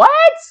 bro. What?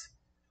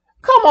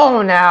 Come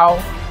on now.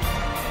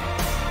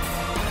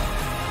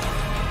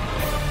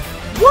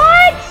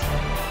 What?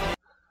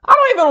 I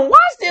don't even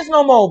watch this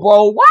no more,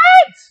 bro. What?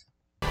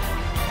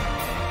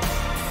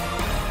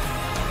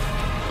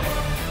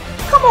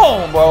 Come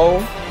on, bro.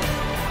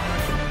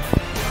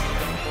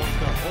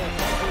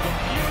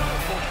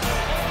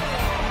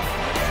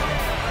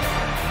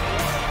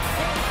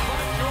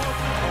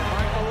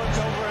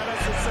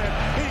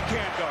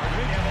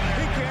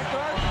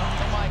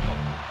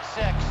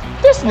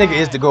 This nigga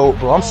is the GOAT,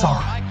 bro. I'm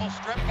sorry.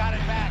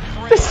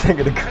 This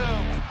nigga the GOAT.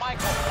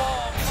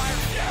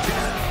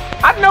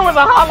 I know it's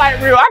a highlight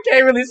reel. I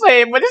can't really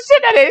say it, but this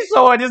shit that they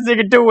showing this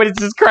nigga doing is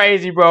just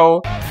crazy,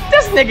 bro.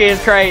 This nigga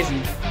is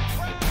crazy.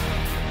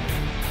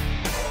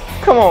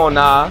 Come on,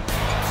 nah.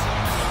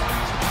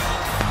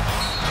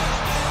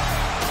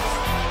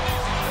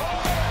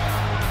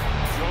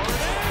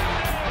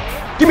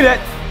 Give me that.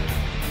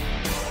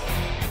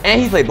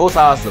 And he played both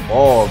sides of the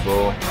ball,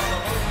 bro.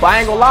 But I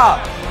ain't gonna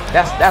lie.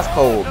 That's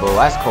cold, bro.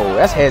 That's cold.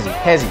 That's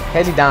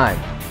hezzy dime.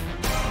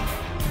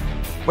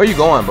 Where you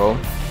going, bro?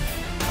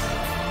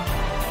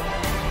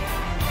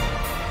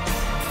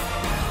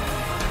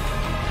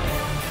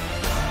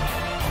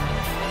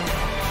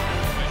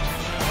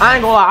 I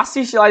ain't gonna lie, I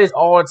see shit like this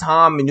all the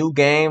time in new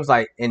games,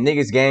 like in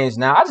niggas' games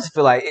now. I just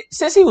feel like,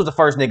 since he was the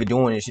first nigga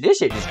doing this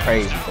shit just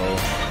crazy, bro.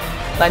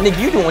 Like, nigga,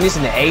 you doing this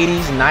in the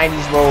 80s and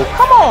 90s, bro.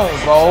 Come on,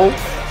 bro.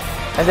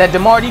 That's that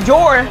DeMar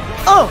DeJour.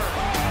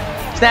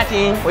 Snatch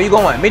in. Where you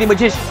going? Mini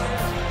Magician.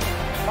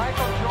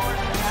 Michael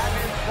Jordan at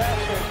his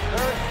best is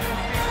very few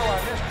people on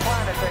this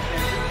planet that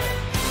can do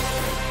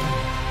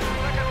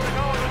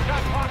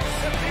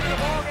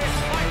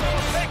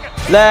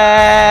this.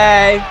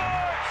 Lay.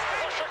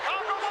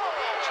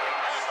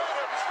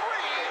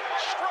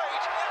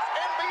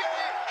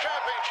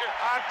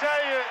 I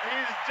tell you,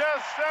 he's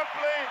just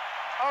simply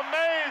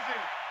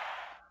amazing.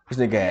 This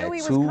nigga had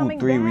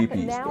 2-3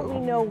 repeats, now bro. we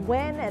know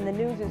when, and the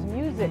news is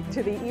music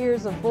to the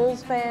ears of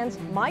Bulls fans.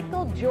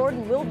 Michael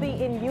Jordan will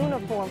be in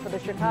uniform for the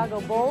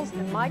Chicago Bulls,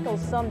 and Michael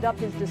summed up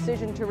his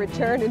decision to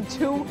return in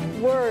 2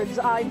 words: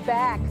 I'm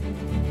back.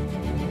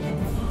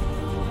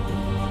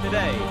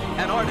 Today,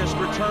 an artist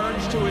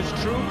returns to his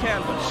true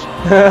canvas.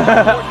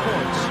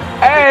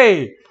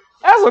 Hey!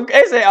 That's what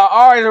they say. An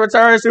artist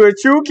returns to a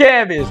true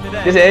canvas.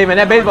 They say, hey man,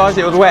 that baseball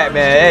shit was whack,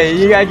 man. Hey,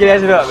 you gotta get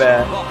that shit up,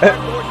 man.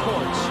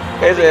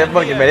 They said,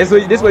 fuck it, man.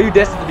 This where you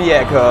destined to be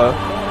at, cuz.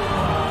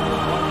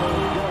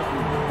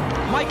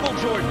 Michael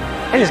Jordan.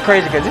 And it's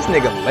crazy because this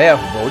nigga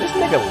left, bro. This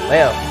nigga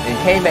left and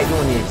came back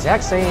doing the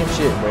exact same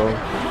shit, bro.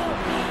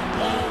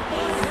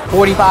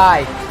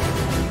 45.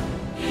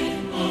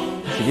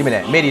 So give me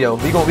that midi though.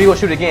 We gonna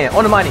shoot again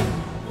on the money.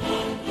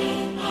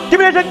 Give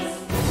me that shit.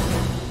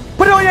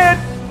 Put it on your head.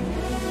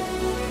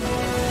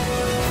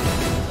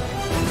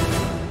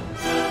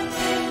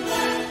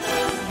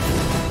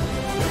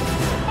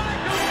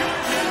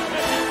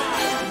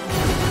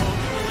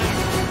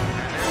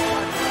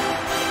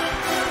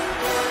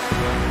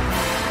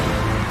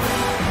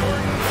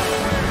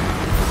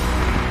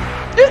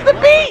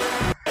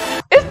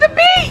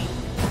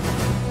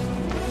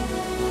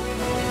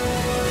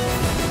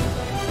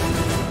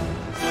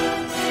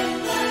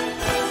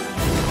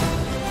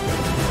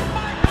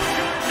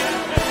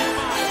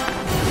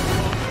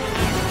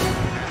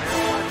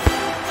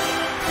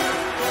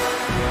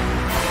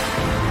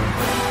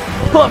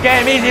 Pull-up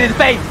game easy in his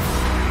face.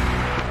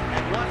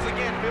 And once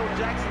again, Bill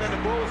Jackson and the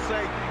Bulls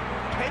say,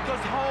 take us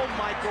home,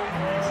 Michael.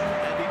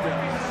 And he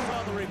does.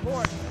 Saw the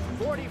report.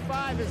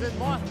 45 is in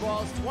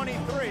mothballs.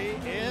 23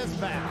 is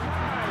back.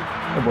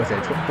 That boy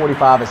said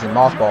 45 is in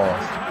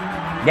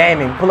mothballs.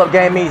 Gaming. Pull-up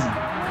game easy.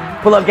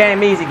 Pull-up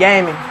game easy.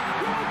 Gaming.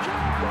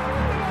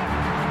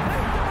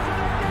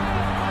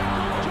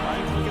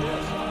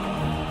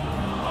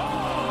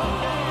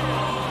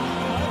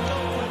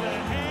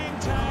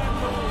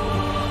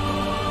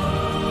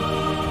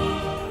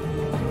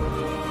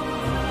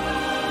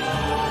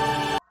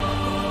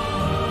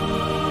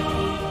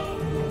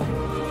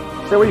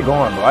 So where you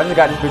going, bro? I just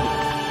got this bitch.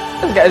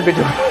 They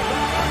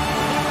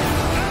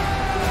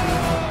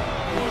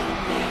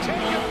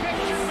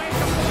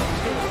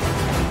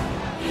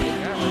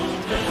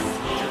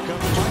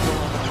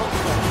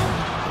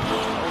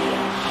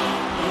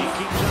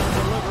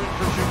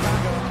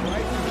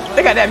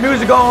got that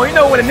music on. You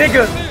know when a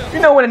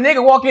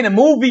nigga walk in a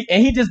movie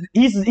and he's just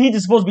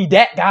supposed to be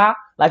that guy,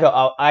 like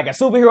a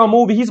superhero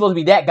movie. He's supposed to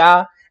be that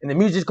guy, and the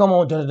music just come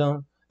on, dun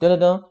dun dun dun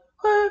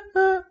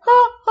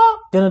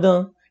dun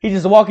dun. He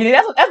just walking in.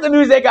 That's the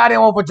music they got in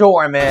on for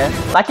Jordan, man.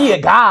 Like he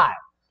a god.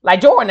 Like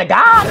Jordan a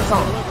god or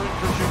something.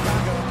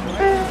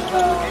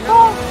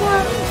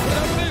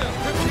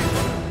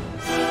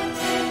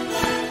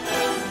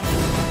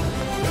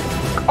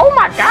 Oh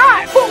my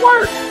God!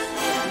 Footwork.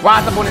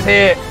 Rise up on his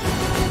head.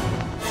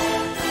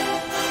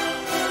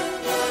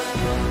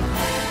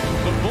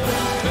 The Bulls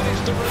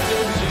finished the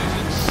regular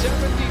season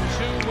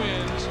 72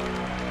 wins,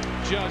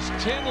 just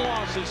 10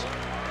 losses.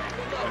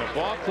 And a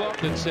ball club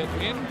that set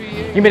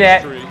NBA Give me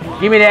that. history.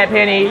 Give me that,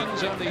 Penny.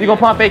 You gonna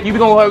pump it? You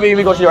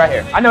gonna shoot right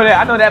here. I know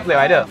that play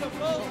right there.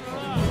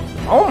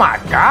 Oh my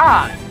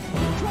God.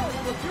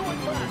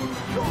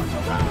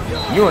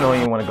 You don't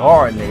even want to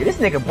guard, nigga. This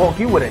nigga broke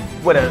you with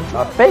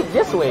a fake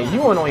this way. You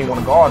don't even want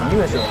to guard him.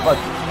 You ain't saying fuck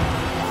you.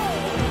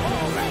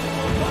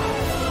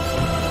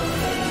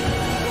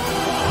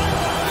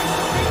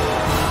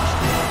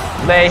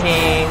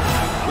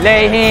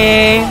 Lay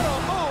him.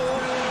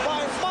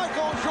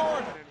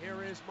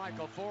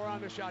 Four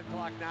on the shot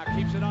clock now.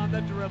 Keeps it on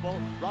the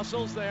dribble.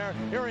 Russell's there.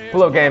 Here he is.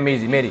 Pull up game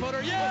easy, midi.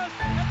 Yes,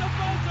 and the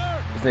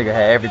buzzer. This nigga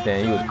had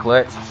everything. He was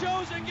clutch.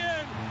 Shows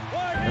again.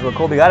 That's where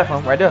Kobe got it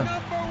from, right there. Number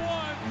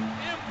one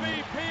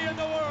MVP in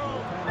the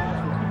world.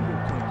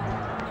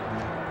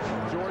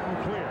 Jordan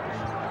clears.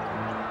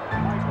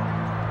 Michael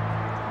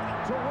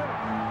to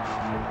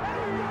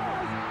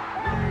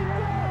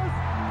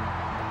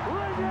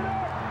win it.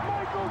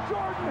 Michael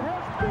Jordan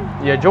has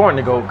beaten. Yeah, Jordan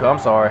to go. I'm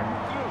sorry.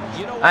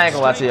 I ain't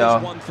gonna lie to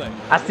y'all.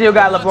 I still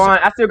got LeBron.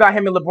 I still got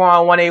him and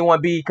LeBron 1A,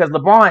 1B because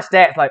LeBron's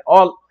stats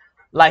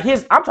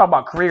I'm talking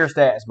about career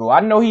stats, bro.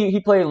 I know he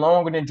played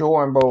longer than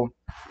Jordan, bro.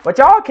 But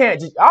y'all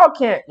can't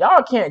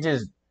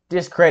just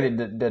discredit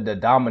the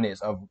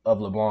dominance of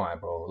LeBron,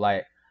 bro.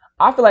 Like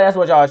I feel like that's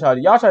what y'all try to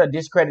do. Y'all try to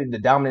discredit the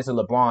dominance of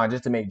LeBron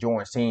just to make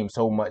Jordan's team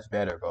so much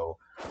better, bro.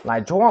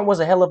 Like Jordan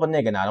was a hell of a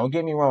nigga now. Don't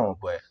get me wrong,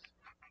 but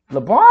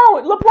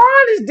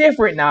LeBron is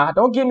different now.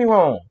 Don't get me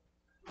wrong.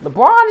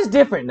 LeBron is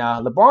different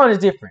now. LeBron is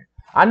different.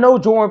 I know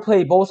Jordan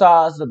played both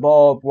sides of the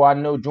ball, bro. I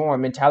know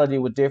Jordan mentality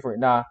was different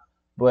now,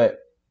 but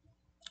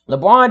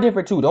LeBron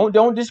different too.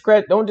 Don't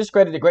discredit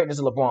the greatness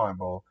of LeBron,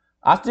 bro.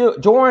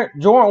 Jordan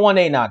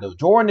 1A now though.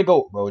 Jordan the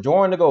GOAT, bro.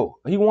 Jordan the GOAT.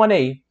 He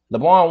 1A.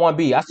 LeBron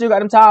 1B. I still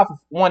got him tied for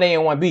 1A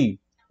and 1B,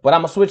 but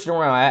I'm gonna switch it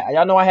around.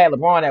 Y'all know I had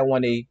LeBron at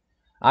 1A.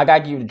 I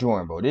gotta give it to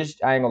Jordan, bro. I ain't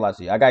gonna lie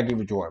to you. I gotta give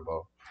it to Jordan,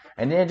 bro.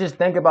 And then just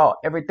think about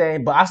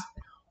everything, but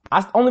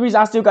only reason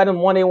I still got them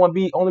 1A,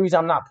 1B, only reason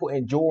I'm not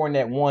putting Jordan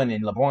at 1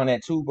 and LeBron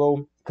at 2,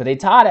 bro, because they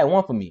tied at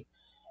 1 for me.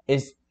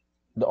 It's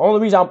the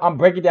only reason I'm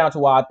breaking down to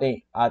why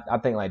I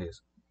think like this.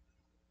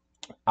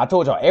 I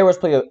told y'all errors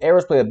play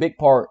a big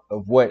part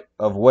of what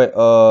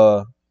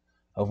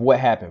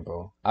happened,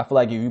 bro. I feel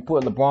like if you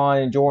put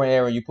LeBron in Jordan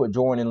era, you put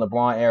Jordan in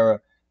LeBron era,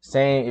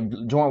 saying if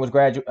Jordan was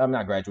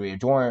not graduated. If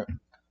Jordan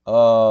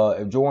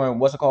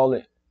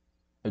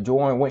If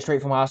Jordan went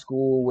straight from high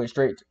school, went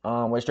straight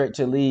to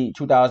the league,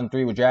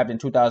 2003, was drafted in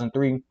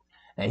 2003,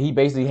 and he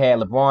basically had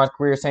LeBron's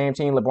career, same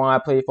team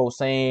LeBron played for,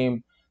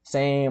 same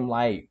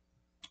like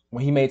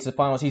when he made it to the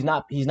finals. He's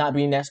not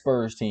beating that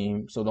Spurs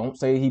team, so don't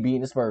say he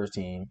beating the Spurs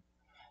team.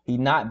 He's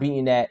not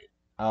beating that.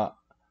 I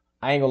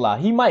ain't gonna lie,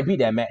 he might beat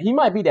that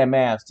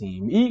Mavs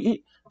team.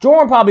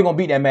 Jordan probably gonna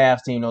beat that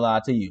Mavs team. No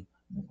lie to you.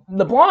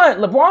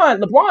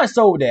 LeBron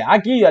sold that. I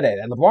give you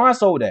that. LeBron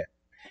sold that.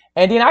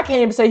 And then I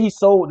can't even say he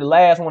sold the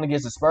last one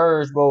against the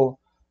Spurs, bro,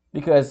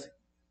 because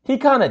he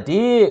kind of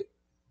did.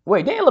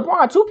 Wait, didn't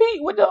LeBron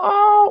two-peat with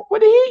the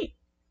Heat?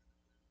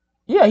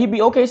 Yeah, he beat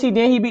OKC.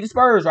 Then he beat the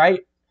Spurs, right?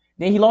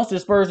 Then he lost to the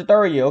Spurs the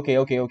third year.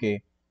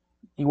 Okay.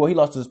 He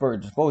lost to the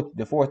Spurs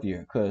the fourth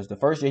year, because the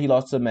first year he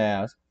lost to the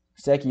Mavs.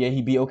 Second year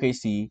he beat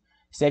OKC.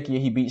 Second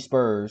year he beat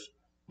Spurs.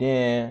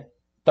 Then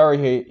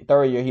third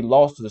year he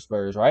lost to the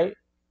Spurs, right?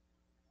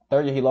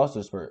 Third year he lost to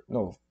the Spurs.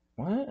 No,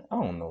 what? I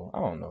don't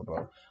know,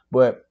 bro.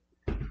 But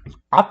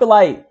I feel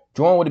like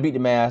Jordan would have beat the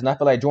Mavs, and I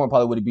feel like Jordan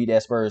probably would have beat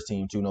that Spurs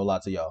team too. No lie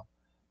to y'all.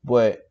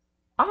 But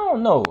I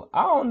don't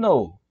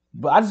know.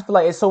 But I just feel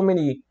like it's so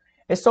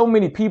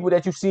many people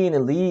that you see in the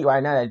league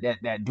right now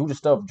that do the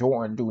stuff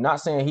Jordan do.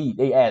 Not saying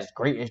they as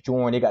great as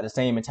Jordan, they got the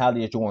same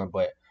mentality as Jordan,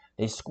 but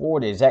they score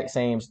the exact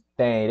same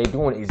thing. They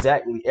doing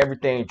exactly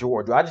everything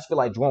Jordan do. I just feel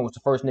like Jordan was the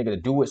first nigga to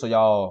do it, so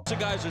y'all Lots of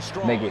guys are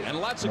strong, make it, and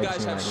lots of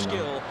guys have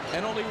skill,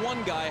 and only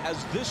one guy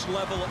has this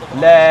level of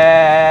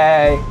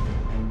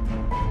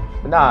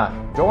But nah,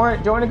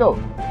 Jordan to go.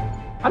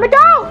 I'm the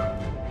GOAT!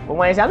 But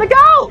Wayne said I'm the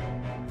GOAT!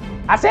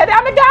 I said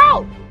I'm the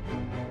GOAT!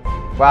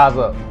 Rise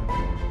up.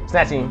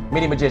 Snatching,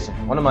 mini magician,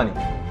 on the money.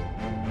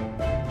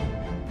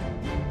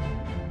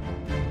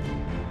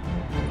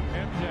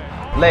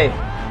 Lay.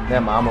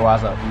 Never mind, I'm gonna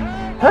rise up.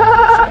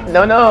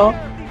 No.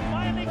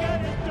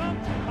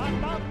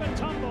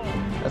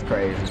 That's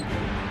crazy.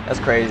 That's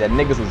crazy. That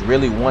niggas was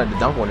really wanted to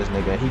dunk on this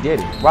nigga, and he did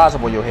it. Rise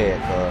up on your head,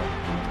 cuz.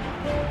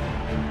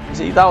 You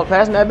see, you thought I was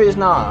passing that bitch?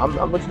 Nah,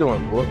 what you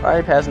doing, boy? I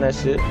ain't passing that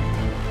shit.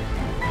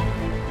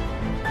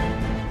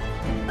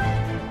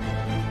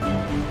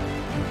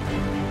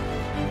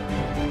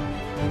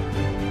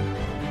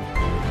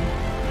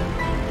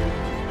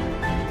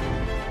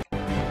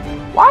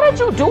 Why did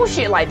you do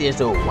shit like this,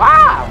 though?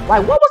 Why?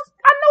 Like, what was...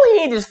 I know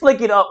he ain't just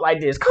flick it up like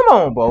this. Come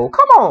on, bro.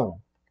 Come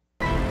on.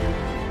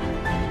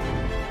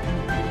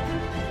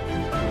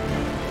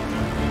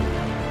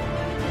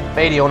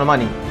 Fady on the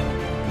money.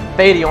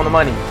 Fady on the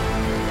money.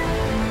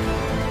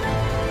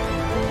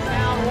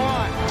 Down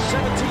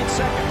 17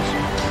 seconds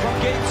from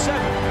game 7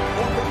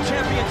 or from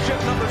championship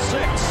number 6.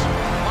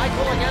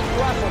 Michael against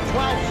Russell,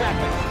 12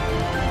 seconds.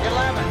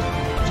 11,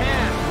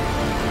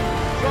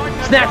 10. Jordan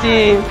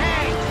Snatching.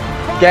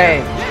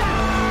 Game. He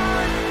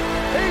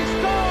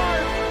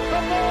scores! The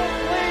Bulls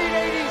lead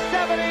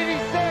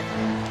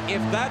 87-86.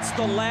 If that's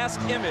the last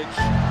image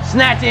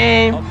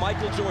Snatching. of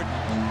Michael Jordan,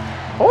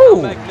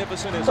 Oh,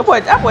 magnificent is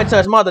that boy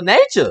touched Mother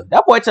Nature.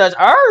 That boy touched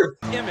Earth.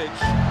 image.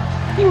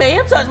 He made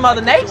him touch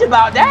Mother Nature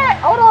about that.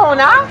 Hold on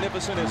now.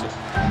 Magnificent is it?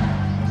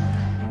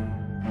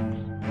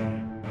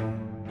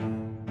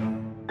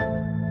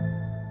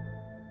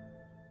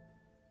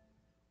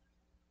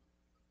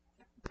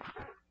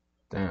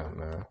 Damn,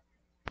 man.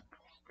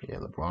 Yeah,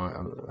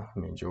 LeBron. I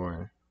mean,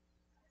 Jordan.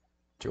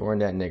 Jordan,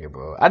 that nigga,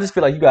 bro. I just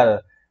feel like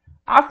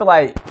I feel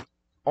like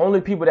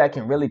only people that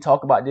can really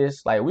talk about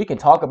this, like, we can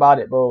talk about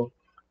it, bro.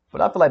 But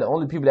I feel like the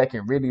only people that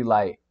can really,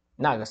 like,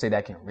 not gonna say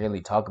that can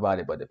really talk about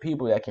it, but the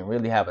people that can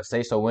really have a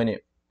say-so in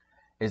it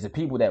is the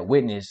people that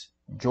witness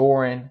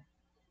Jordan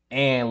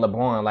and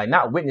LeBron. Like,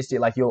 not witnessed it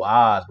like your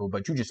eyes, bro,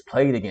 but you just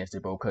played against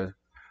it, bro. Because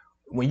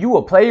when you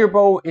a player,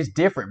 bro, it's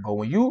different, bro.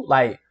 When you,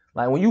 like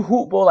when you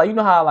hoop, bro, like, you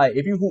know how, like,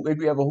 if you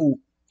ever hoop,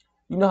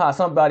 you know how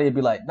somebody would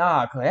be like,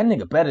 nah, cause that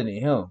nigga better than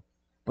him.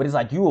 But it's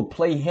like you will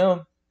play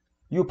him.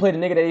 You will play the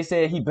nigga that they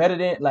said he better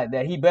than, like,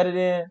 that he better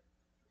than.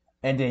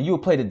 And then you will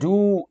play the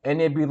dude,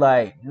 and they'd be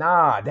like,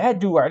 nah, that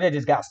dude right there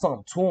just got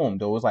something to him,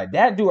 though. It's like,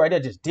 that dude right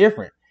there just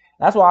different.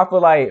 That's why I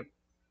feel like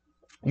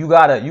you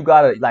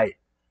gotta, like,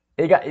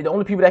 the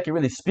only people that can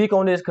really speak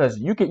on this, because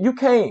you can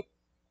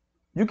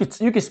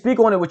speak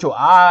on it with your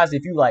eyes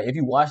if you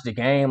watch the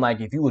game, like,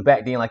 if you was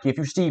back then, like, if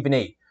you Stephen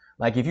A.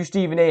 Like, if you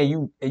Stephen A.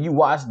 and you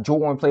watch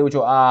Jordan play with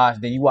your eyes,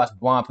 then you watch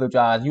LeBron play with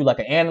your eyes, you like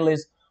an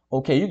analyst,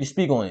 okay, you can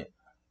speak on it.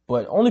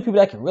 But only people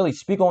that can really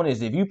speak on it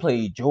is if you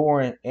play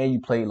Jordan and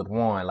you play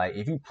LeBron. Like,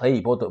 if you play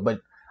both of,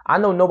 but I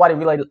know nobody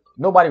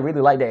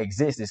really like that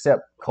exists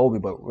except Kobe.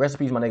 But rest in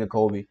peace, my nigga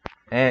Kobe,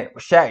 and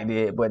Shaq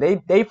did. But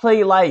they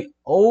played like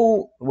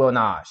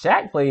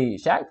Shaq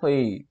played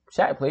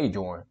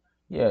Jordan.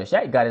 Yeah,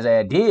 Shaq got his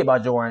ass did by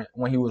Jordan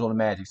when he was on the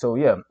Magic. So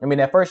yeah, I mean,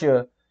 that first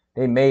year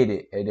they made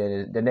it, and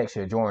then the next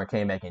year Jordan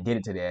came back and did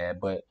it to their ass.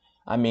 But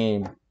I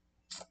mean,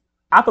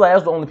 I feel like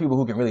that's the only people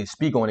who can really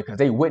speak on it because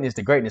they witnessed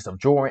the greatness of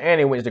Jordan and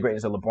they witnessed the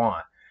greatness of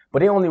LeBron. But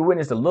they only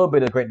witnessed a little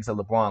bit of the greatness of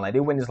LeBron. Like, they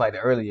witnessed, like, the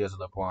early years of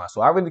LeBron.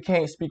 So I really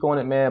can't speak on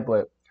it, man.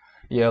 But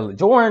yeah,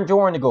 Jordan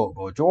the GOAT,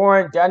 bro.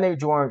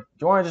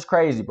 Jordan just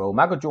crazy, bro.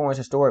 Michael Jordan's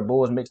historic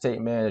Bulls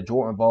mixtape, man. The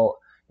Jordan Vault.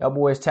 Y'all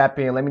boys tap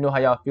in. Let me know how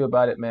y'all feel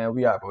about it, man.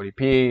 We out, bro.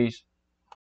 Peace.